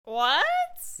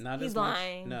Not He's as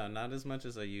lying. much. No, not as much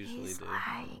as I usually He's do.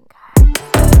 lying, guys.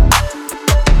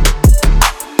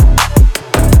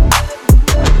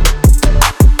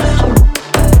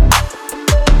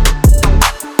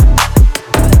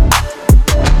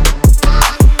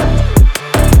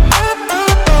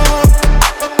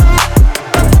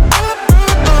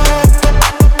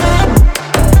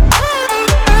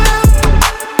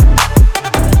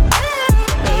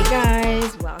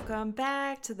 Welcome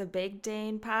back to the Big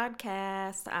Dane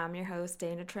podcast. I'm your host,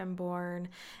 Dana Trimborn.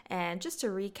 And just to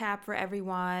recap for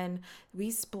everyone,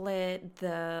 we split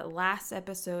the last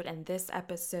episode and this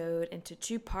episode into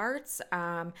two parts.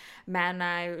 Matt and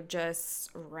I just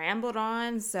rambled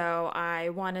on, so I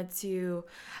wanted to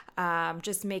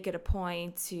just make it a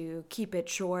point to keep it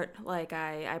short like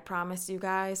I promised you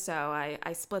guys. So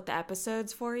I split the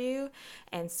episodes for you.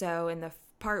 And so in the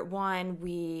part one,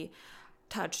 we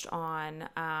touched on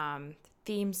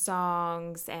theme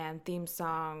songs in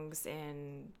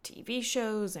TV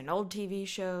shows and old TV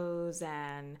shows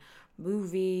and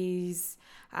movies.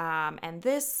 And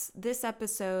this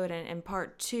episode and in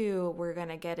part two, we're going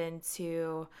to get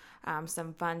into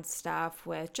some fun stuff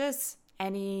with just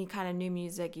any kind of new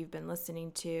music you've been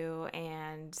listening to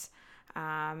and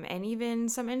even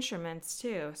some instruments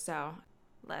too. So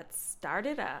let's start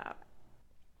it up.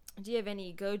 Do you have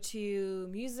any go-to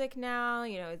music now?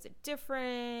 You know, is it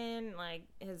different? Like,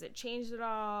 has it changed at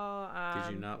all?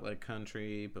 Did you not like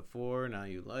country before? Now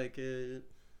you like it?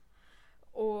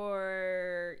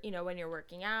 Or, you know, when you're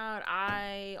working out,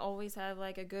 I always have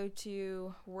like a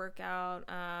go-to workout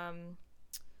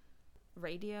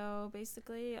radio,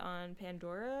 basically, on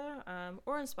Pandora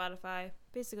or on Spotify.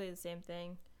 Basically the same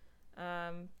thing.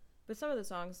 But some of the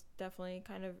songs definitely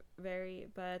kind of vary.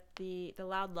 But the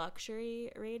Loud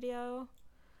Luxury radio,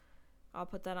 I'll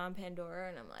put that on Pandora,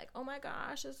 and I'm like, oh my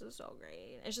gosh, this is so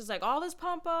great. It's just like all this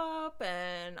pump up,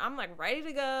 and I'm like ready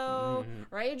to go,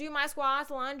 ready to do my squats,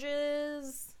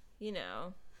 lunges, you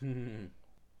know.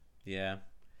 Yeah.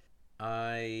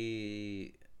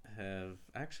 I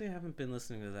haven't been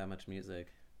listening to that much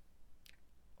music.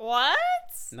 What?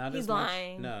 Not He's as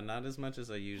lying. Much. No, not as much as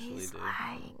I usually He's do.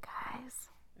 lying, guys.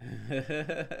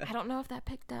 I don't know if that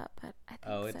picked up, but I think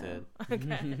so. Oh, it did.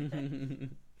 Okay.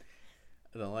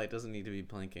 The light doesn't need to be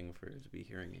blinking for it to be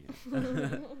hearing you.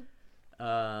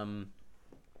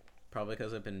 Probably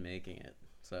because I've been making it.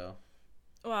 So.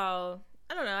 Well,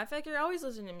 I don't know. I feel like you're always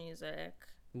listening to music.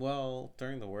 Well,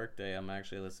 during the workday, I'm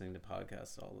actually listening to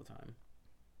podcasts all the time.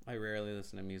 I rarely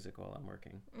listen to music while I'm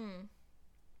working.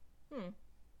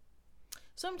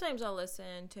 Sometimes I'll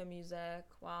listen to music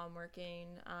while I'm working.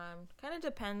 Kind of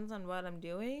depends on what I'm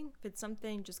doing. If it's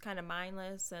something just kind of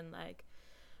mindless and like,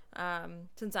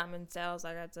 since I'm in sales,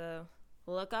 I got to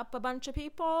look up a bunch of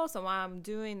people. So while I'm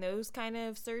doing those kind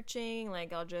of searching,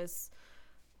 like I'll just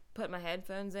put my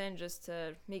headphones in just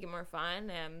to make it more fun.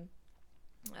 And,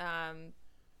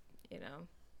 you know,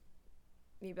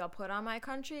 maybe I'll put on my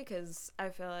country because I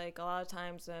feel like a lot of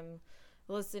times I'm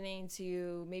listening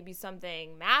to maybe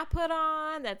something Matt put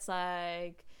on that's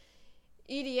like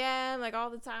EDM like all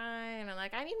the time, and I'm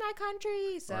like, I need my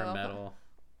country. So or metal.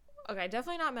 Okay,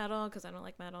 definitely not metal because I don't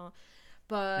like metal,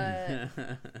 but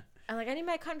I'm like, I need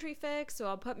my country fix, so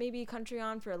I'll put maybe country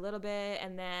on for a little bit,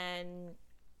 and then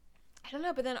I don't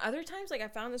know, but then other times like I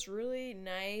found this really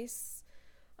nice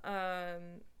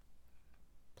playlist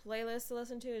to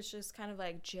listen to. It's just kind of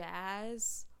like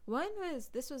jazz.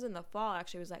 This was in the fall,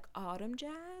 actually. It was like autumn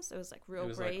jazz. It was like real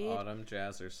great. It was like autumn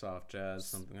jazz or soft jazz,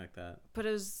 something like that. But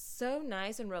it was so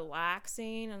nice and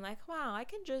relaxing. And like, wow, I'm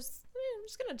just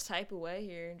going to type away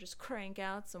here and just crank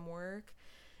out some work.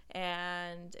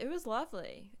 And it was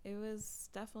lovely. It was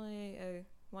definitely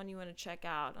one you want to check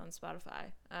out on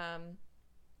Spotify.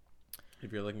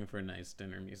 If you're looking for nice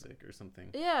dinner music or something.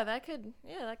 Yeah, that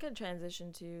could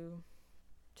transition to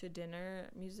dinner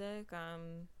music.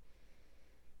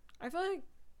 I feel like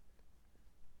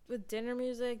with dinner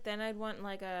music, then I'd want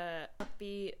like a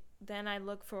upbeat. Then I'd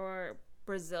look for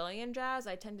Brazilian jazz.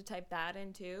 I tend to type that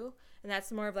in too, and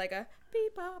that's more of like a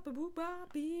beep ba ba boo ba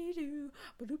bee doo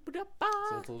ba doo ba da ba.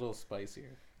 So it's a little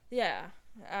spicier. Yeah.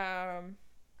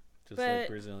 Just like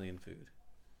Brazilian food.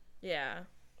 Yeah,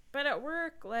 but at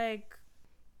work, like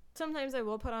sometimes I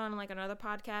will put on like another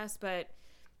podcast, but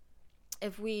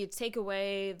if we take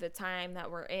away the time that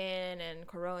we're in and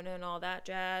Corona and all that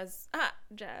jazz,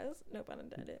 no pun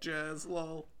intended. Jazz,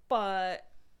 lol. But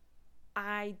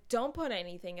I don't put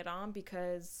anything it on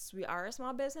because we are a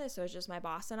small business, so it's just my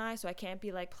boss and I, so I can't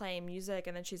be like playing music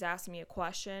and then she's asking me a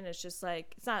question. It's just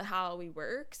like, it's not how we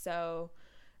work. So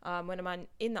when I'm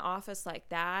in the office like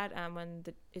that, when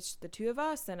it's the two of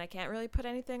us, then I can't really put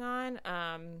anything on.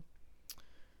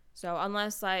 So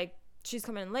unless like she's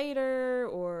coming later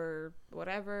or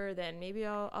whatever, then maybe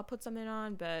I'll put something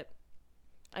on. But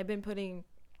I've been putting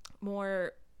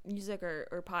more music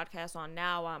or podcasts on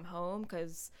now while I'm home,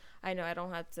 because I know I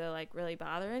don't have to like really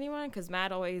bother anyone, because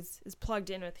Matt always is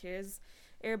plugged in with his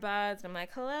earbuds and I'm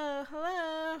like,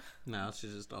 hello. No,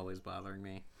 she's just always bothering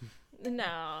me.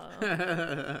 No,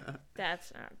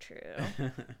 that's not true.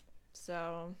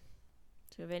 So,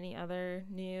 do you have any other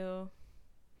new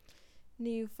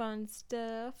fun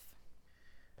stuff?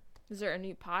 Is there a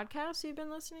new podcast you've been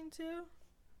listening to?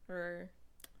 Or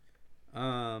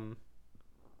I've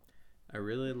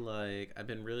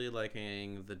been really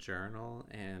liking The Journal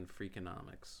and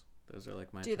Freakonomics. Those are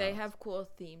like my do they tops. have cool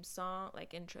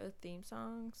intro theme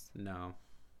songs? No,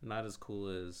 not as cool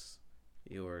as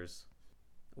yours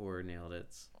or Nailed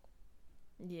It's.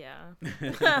 Yeah.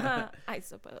 I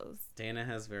suppose. Dana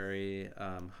has very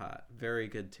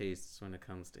good tastes when it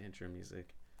comes to intro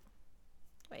music.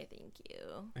 Why, thank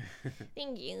you.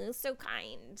 Thank you. So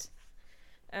kind.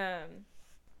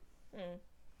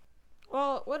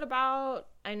 Well, what about,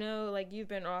 I know like you've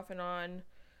been off and on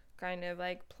kind of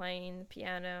like playing the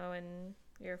piano, and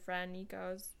your friend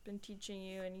Nico's been teaching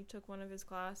you, and you took one of his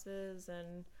classes,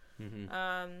 and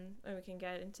and we can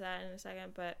get into that in a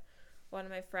second. But one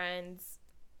of my friends,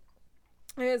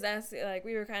 I was asking, like,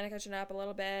 we were kind of catching up a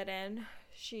little bit, and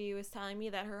she was telling me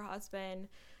that her husband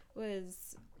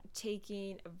was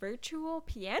taking virtual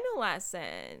piano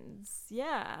lessons.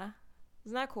 Yeah.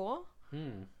 Isn't that cool?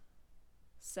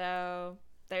 So,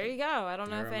 there you go. I don't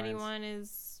know if anyone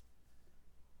is,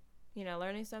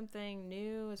 learning something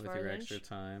new as far as... With your extra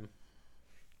time.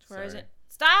 As far as it...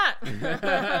 Stop! I'm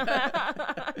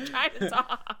trying to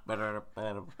talk.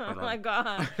 Oh my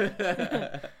god.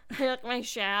 I look my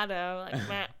shadow.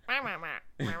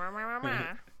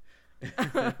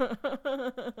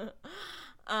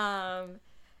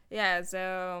 Yeah,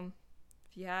 so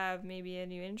if you have maybe a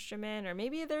new instrument, or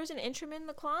maybe there's an instrument in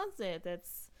the closet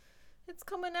it's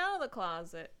coming out of the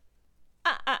closet.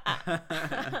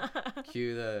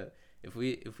 Cue the... If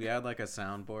we had like a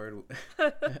soundboard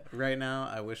right now,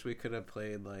 I wish we could have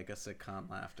played like a sitcom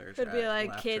laughter track. It'd be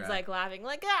like kids like laughing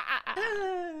like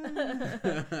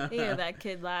that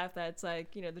kid laugh that's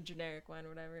like, the generic one or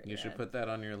whatever. You should put that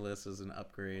on your list as an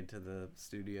upgrade to the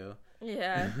studio.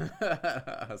 Yeah.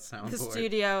 A soundboard. The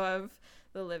studio of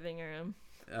the living room.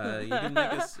 You can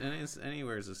make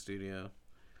anywhere is a studio.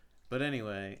 But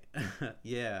anyway,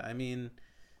 yeah, I mean,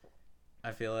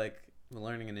 I feel like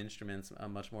learning an instrument's a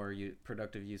much more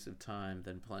productive use of time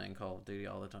than playing Call of Duty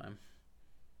all the time.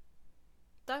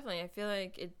 Definitely. I feel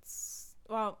like it's...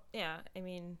 Well, yeah, I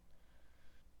mean...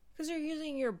 Because you're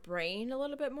using your brain a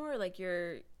little bit more. Like,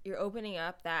 you're opening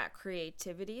up that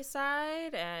creativity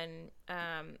side, and...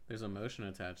 There's emotion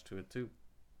attached to it, too.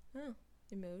 Oh,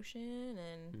 emotion,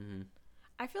 and... Mm-hmm.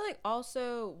 I feel like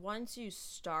also once you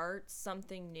start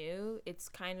something new, it's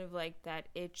kind of like that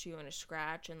itch you want to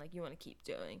scratch and like you want to keep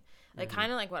doing. Like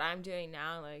kind of like what I'm doing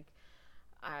now. Like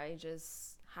I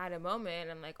just had a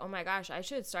moment. I'm like, oh my gosh, I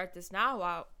should start this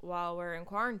now while we're in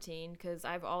quarantine, because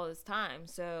I have all this time.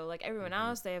 So like everyone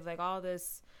else, they have like all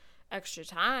this extra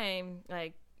time,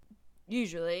 like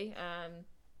usually,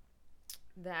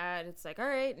 that it's like, all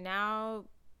right, now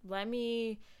let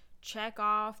me check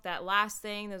off that last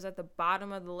thing that was at the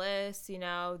bottom of the list,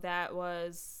 that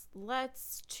was,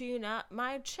 let's tune up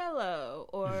my cello,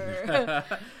 or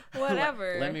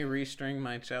whatever. Let me restring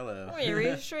my cello. Let me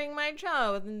restring my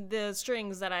cello with the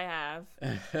strings that I have.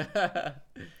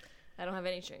 I don't have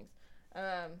any strings.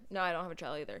 No, I don't have a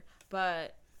cello either.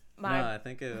 But No, I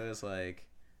think it was like,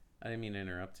 I didn't mean to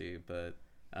interrupt you, but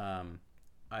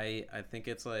I think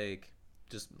it's like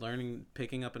just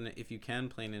picking up if you can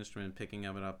play an instrument, picking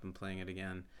it up and playing it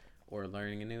again, or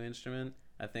learning a new instrument.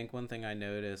 I think one thing I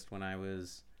noticed when I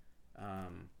was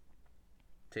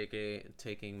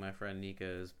taking my friend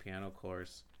Nico's piano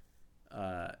course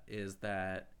is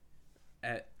that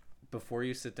before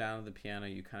you sit down at the piano,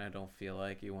 you kind of don't feel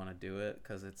like you want to do it,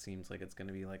 because it seems like it's going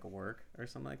to be like a work or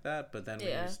something like that. But then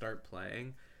when you start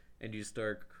playing and you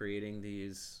start creating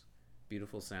these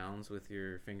beautiful sounds with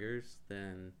your fingers,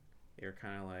 then you're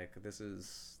kind of like, this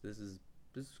is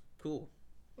cool.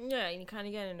 Yeah, and you kind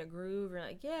of get in a groove. You're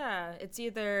like, yeah, it's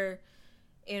either,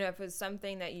 if it's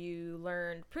something that you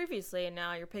learned previously and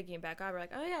now you're picking it back up, you're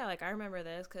like, oh yeah, like I remember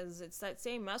this, because it's that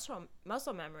same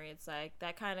muscle memory. It's like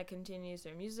that kind of continues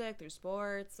through music, through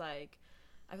sports. Like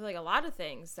I feel like a lot of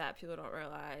things that people don't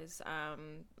realize.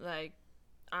 Like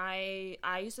I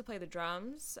used to play the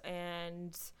drums,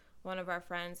 and one of our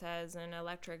friends has an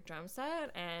electric drum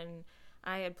set, and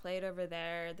I had played over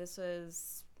there. This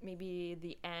was maybe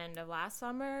the end of last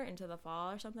summer into the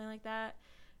fall or something like that.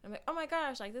 I'm like, oh my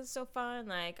gosh, like this is so fun.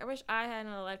 Like I wish I had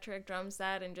an electric drum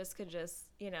set and just could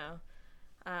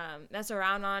mess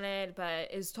around on it. But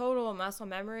it's total muscle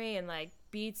memory, and like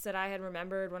beats that I had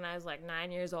remembered when I was like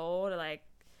 9 years old, like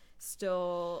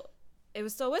it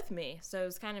was still with me. So it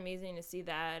was kind of amazing to see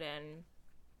that. And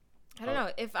I don't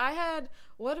know if I had,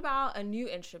 what about a new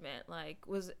instrument? Like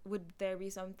would there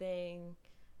be something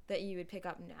that you would pick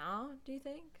up now, do you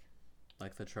think?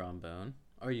 Like the trombone?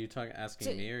 Are you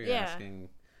asking me, or are you asking?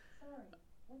 Sorry,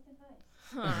 what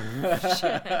device?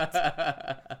 Shit.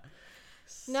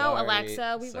 No,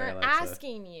 Alexa, we weren't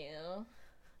asking you.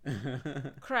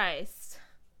 Christ.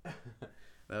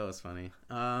 That was funny.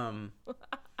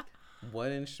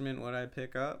 What instrument would I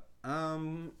pick up? What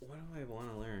do I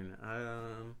want to learn?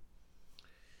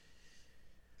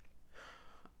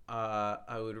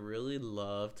 I would really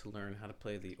love to learn how to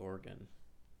play the organ.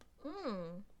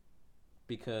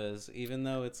 Because even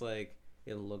though it's like,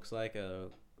 it looks like a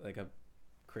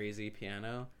crazy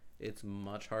piano, it's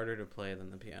much harder to play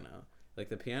than the piano. Like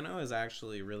the piano is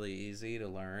actually really easy to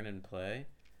learn and play,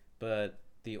 but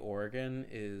the organ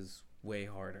is way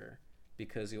harder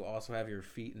because you also have your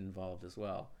feet involved as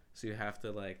well. So you have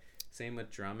to, like, same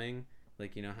with drumming,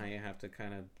 like, you know how you have to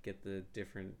kind of get the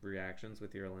different reactions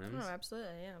with your limbs? Oh,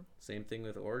 absolutely, yeah. Same thing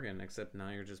with organ, except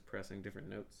now you're just pressing different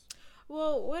notes.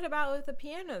 Well, what about with the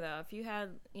piano though? If you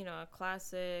had, a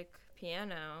classic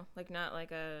piano, like not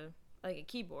like a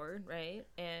keyboard, right?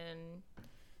 And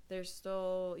you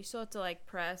still have to like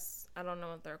press, I don't know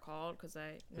what they're called because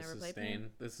I never played piano.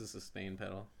 This is a sustain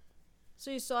pedal. So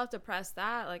you still have to press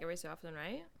that like every so often,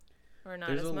 right? Or not?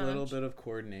 There's as much? a little bit of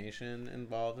coordination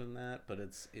involved in that, but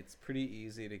it's pretty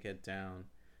easy to get down.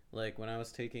 Like when I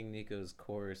was taking Nico's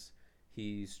course,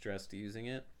 he stressed using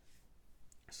it.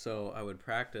 So I would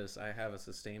practice. I have a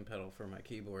sustain pedal for my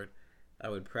keyboard. I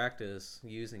would practice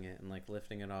using it and like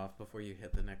lifting it off before you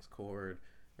hit the next chord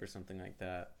or something like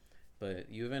that.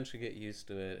 But you eventually get used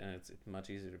to it, and it's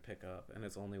much easier to pick up, and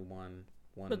it's only one.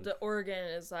 But the organ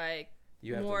is like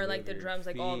more like the drums,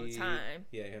 like all the time.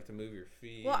 Yeah, you have to move your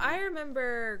feet. Well, I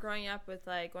remember growing up with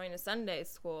like going to Sunday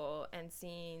school and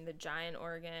seeing the giant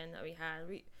organ that we had.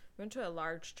 We went to a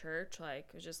large church, like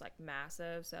it was just like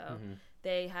massive. So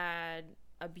they had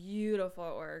a beautiful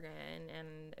organ,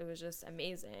 and it was just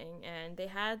amazing. And they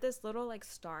had this little like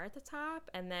star at the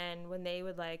top, and then when they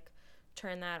would like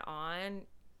turn that on,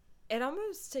 it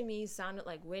almost to me sounded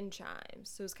like wind chimes.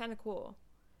 So it was kind of cool.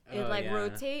 It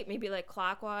rotate, maybe like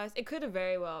clockwise. It could have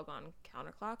very well gone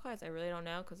counterclockwise. I really don't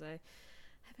know because I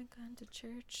haven't gone to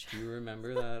church. Do you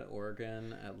remember that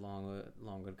organ at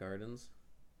Longwood Gardens?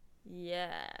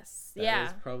 Yes. That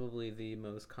is probably the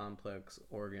most complex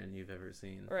organ you've ever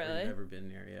seen. Really? Or you've ever been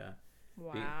near, yeah.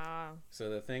 Wow. So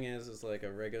the thing is like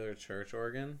a regular church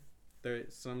organ.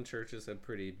 Some churches have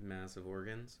pretty massive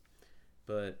organs,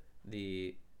 but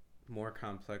the more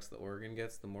complex the organ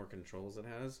gets, the more controls it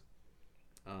has.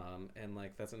 And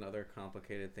like that's another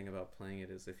complicated thing about playing it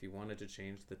is if you wanted to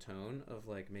change the tone of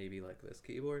like maybe like this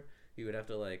keyboard, you would have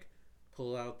to like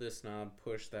pull out this knob,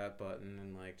 push that button,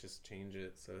 and like just change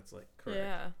it so it's like correct.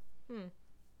 Yeah.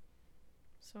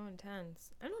 So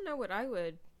intense. I don't know what I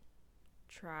would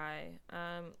try.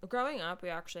 Growing up, we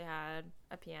actually had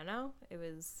a piano. It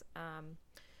was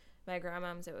my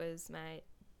grandmom's. It was my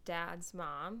dad's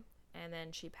mom, and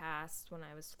then she passed when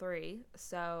I was 3.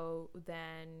 So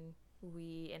then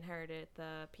we inherited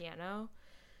the piano.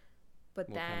 But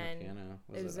what kind of piano?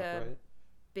 it was upright? a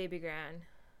baby grand.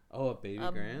 Oh, a baby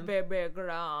grand? Baby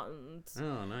grand.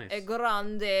 Oh, nice. A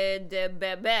grande de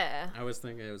bébé. I was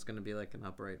thinking it was going to be like an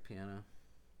upright piano.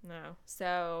 No.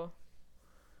 So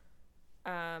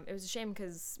it was a shame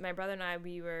because my brother and I,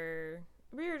 we were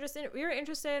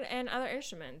interested in other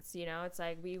instruments. It's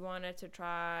like we wanted to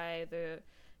try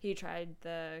he tried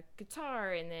the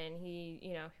guitar, and then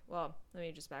let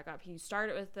me just back up. He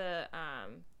started with the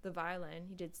violin.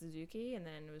 He did Suzuki, and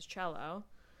then it was cello.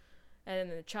 And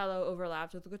then the cello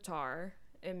overlapped with the guitar.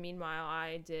 And meanwhile,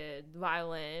 I did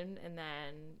violin and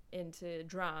then into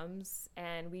drums.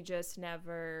 And we just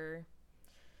never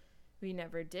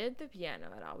did the piano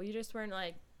at all. We just weren't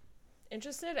like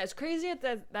interested. As crazy as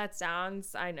that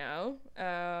sounds, I know.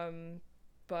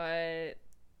 But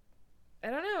I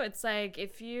don't know. It's like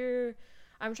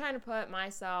I'm trying to put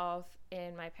myself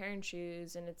in my parents'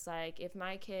 shoes. And it's like if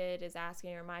my kid is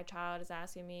asking or my child is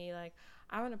asking me, like,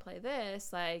 I want to play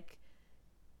this, like,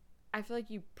 I feel like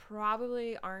you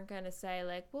probably aren't going to say,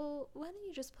 like, well, why don't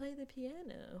you just play the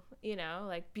piano?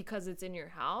 Like, because it's in your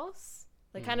house.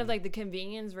 Like, kind of like the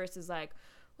convenience versus, like,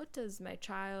 what does my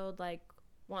child, like,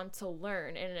 want to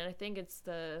learn. And I think it's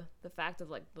the fact of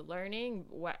like the learning,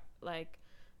 what like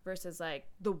versus like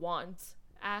the want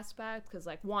aspect, because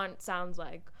like want sounds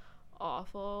like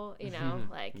awful, you know,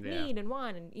 like Yeah. need and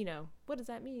want, and you know, what does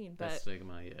that mean? That But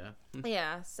stigma, yeah.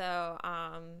 yeah, so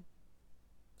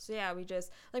yeah, we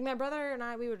just like my brother and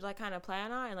I, we would like kind of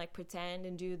plan on and like pretend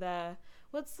and do the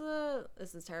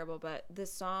this is terrible, but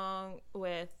this song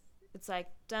with it's like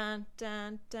dun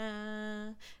dun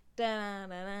dun dun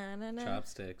dun dun dun dun.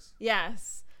 Chopsticks.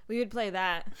 Yes, we would play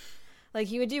that. Like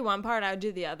he would do one part, I would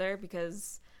do the other,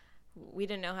 because we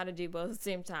didn't know how to do both at the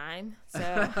same time. So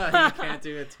You can't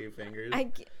do it 2 fingers.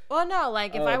 Well, no,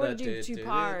 like if I would that do 2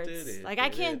 parts, like I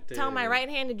can't tell my right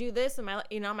hand to do this, and my,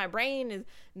 you know, my brain is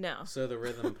no. So the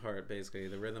rhythm part, basically,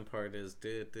 the rhythm part is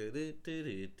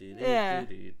Yeah.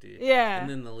 Yeah. and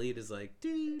then the lead is like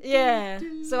Yeah.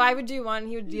 So I would do one,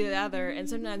 he would do the other, and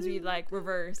sometimes we'd like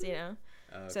reverse, you know.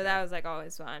 Okay. So that was like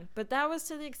always fun. But that was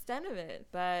to the extent of it.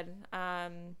 But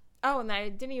oh, and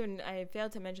I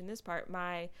failed to mention this part.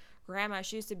 My grandma,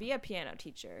 she used to be a piano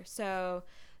teacher. So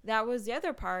that was the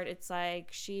other part. It's like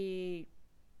she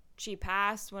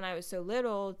passed when I was so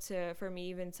little for me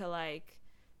even to like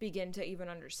begin to even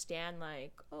understand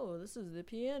like, oh, this is the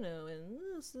piano and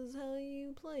this is how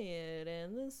you play it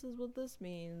and this is what this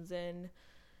means, and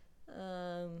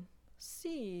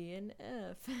C and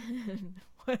F and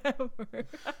whatever.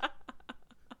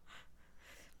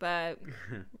 But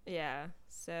yeah,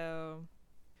 so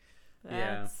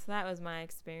that was my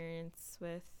experience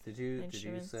with Did you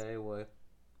instruments. say what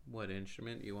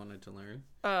instrument you wanted to learn?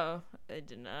 Oh, I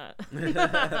did not.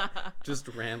 Just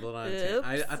rambled on. Oops.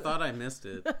 I thought I missed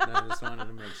it. I just wanted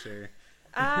to make sure.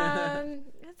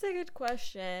 That's a good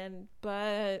question,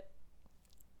 but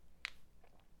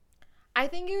I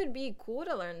think it would be cool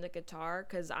to learn the guitar,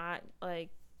 because I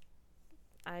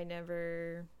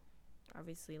never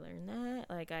obviously learned that.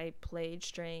 Like I played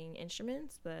string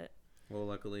instruments, but Well,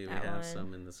 luckily we That have one.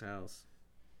 some in this house.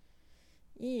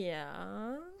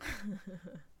 yeah.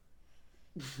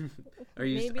 Are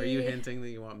you Maybe- hinting that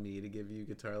you want me to give you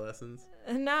guitar lessons?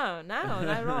 No, not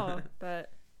at all.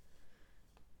 But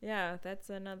yeah, that's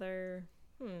another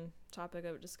topic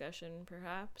of discussion,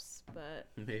 perhaps. But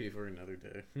Maybe for another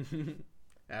day.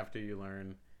 After you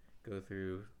go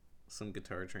through some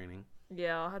guitar training.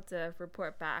 yeah, I'll have to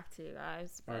report back to you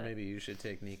guys. Or but- maybe you should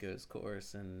take Nico's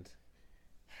course and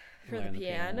For the learn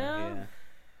piano? Yeah.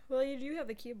 Well, you do have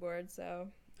the keyboard, so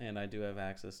And I do have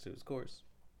access to his course.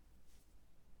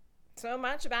 so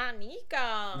much about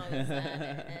Nico.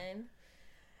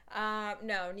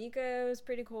 No, Nico's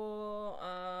pretty cool.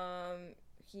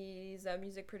 He's a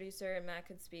music producer, and Matt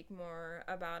could speak more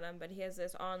about him, but he has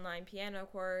this online piano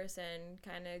course and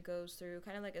kind of goes through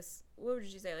kind of like what would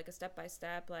you say, like a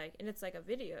step-by-step, like, and it's like a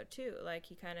video too, like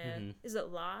he kind of, is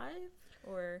it live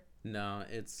or? No,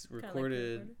 it's Kinda like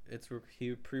recorded.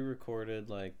 He pre-recorded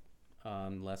like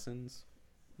lessons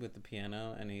with the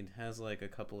piano, and he has like a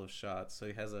couple of shots. So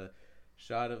he has a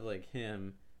shot of like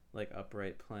him like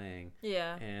upright playing,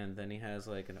 Yeah. and then he has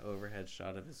like an overhead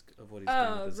shot of what he's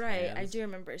doing with his right. I hands. do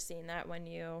remember seeing that when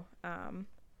you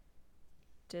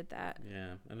did that.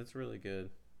 Yeah, and it's really good.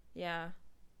 Yeah.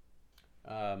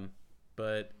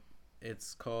 But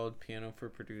it's called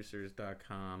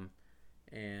pianoforproducers.com,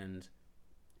 and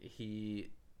he,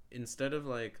 instead of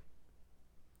like,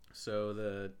 so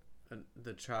the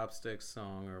Chopsticks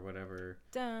song or whatever,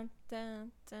 Dun,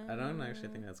 dun, dun. I don't actually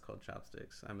think that's called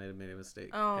Chopsticks. I may have made a mistake.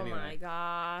 Oh Anyway, my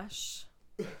gosh.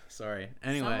 sorry.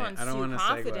 Anyway, Someone's I don't too want to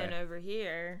confident segue. over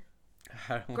here.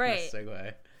 I don't want Great. to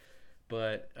segue.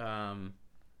 But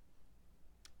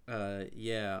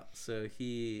yeah, so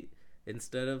he,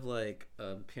 instead of like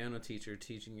a piano teacher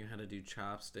teaching you how to do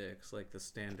chopsticks like the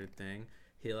standard thing,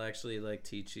 he'll actually like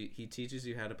he teaches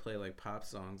you how to play like pop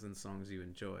songs and songs you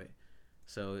enjoy.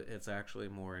 So it's actually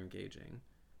more engaging.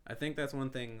 I think that's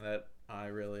one thing that I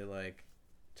really like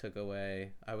took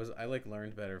away. I like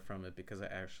learned better from it because I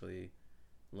actually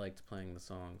liked playing the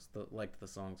songs. Liked the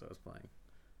songs I was playing.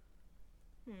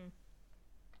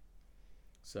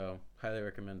 So highly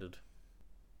recommended.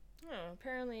 Oh,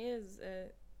 apparently is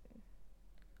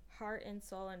Heart and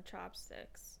Soul and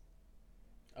Chopsticks.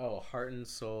 Oh, Heart and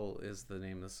Soul is the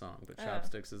name of the song, but Oh.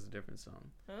 Chopsticks is a different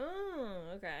song. Oh,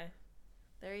 okay.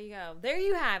 There you go. There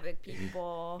you have it,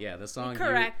 people. Yeah, the song You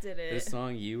corrected it. The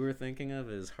song you were thinking of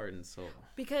is Heart and Soul.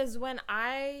 Because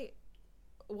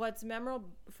what's memorable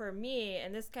for me,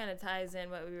 and this kind of ties in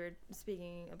what we were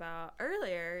speaking about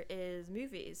earlier, is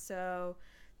movies. So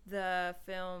the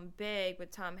film Big with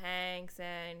Tom Hanks,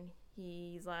 and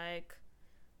he's like,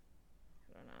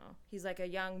 don't know. He's like a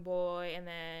young boy, and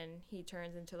then he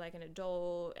turns into like an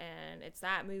adult, and it's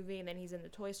that movie. And then he's in the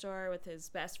toy store with his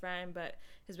best friend, but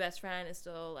his best friend is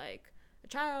still like a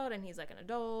child, and he's like an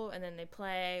adult. And then they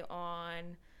play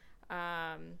on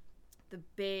the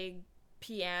big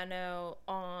piano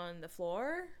on the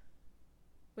floor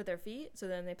with their feet. So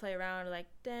then they play around like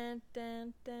dun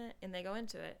dun dun, and they go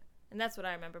into it. And that's what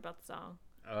I remember about the song.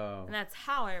 Oh. And that's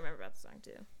how I remember about the song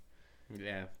too.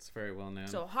 Yeah, it's very well known.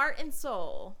 So Heart and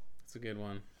Soul. It's a good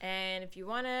one. And if you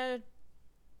want to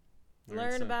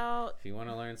If you want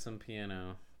to learn some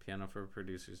piano,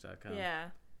 pianoforproducers.com.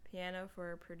 Yeah, piano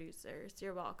for producers.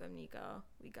 You're welcome, Nico.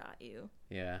 We got you.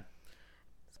 Yeah.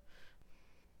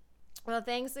 Well,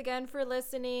 thanks again for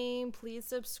listening. Please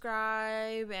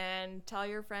subscribe and tell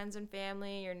your friends and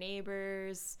family, your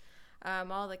neighbors,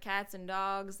 all the cats and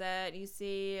dogs that you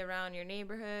see around your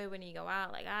neighborhood when you go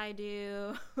out like I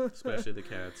do. Especially the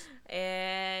cats.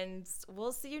 And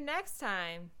we'll see you next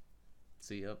time.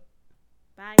 See ya.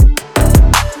 Bye.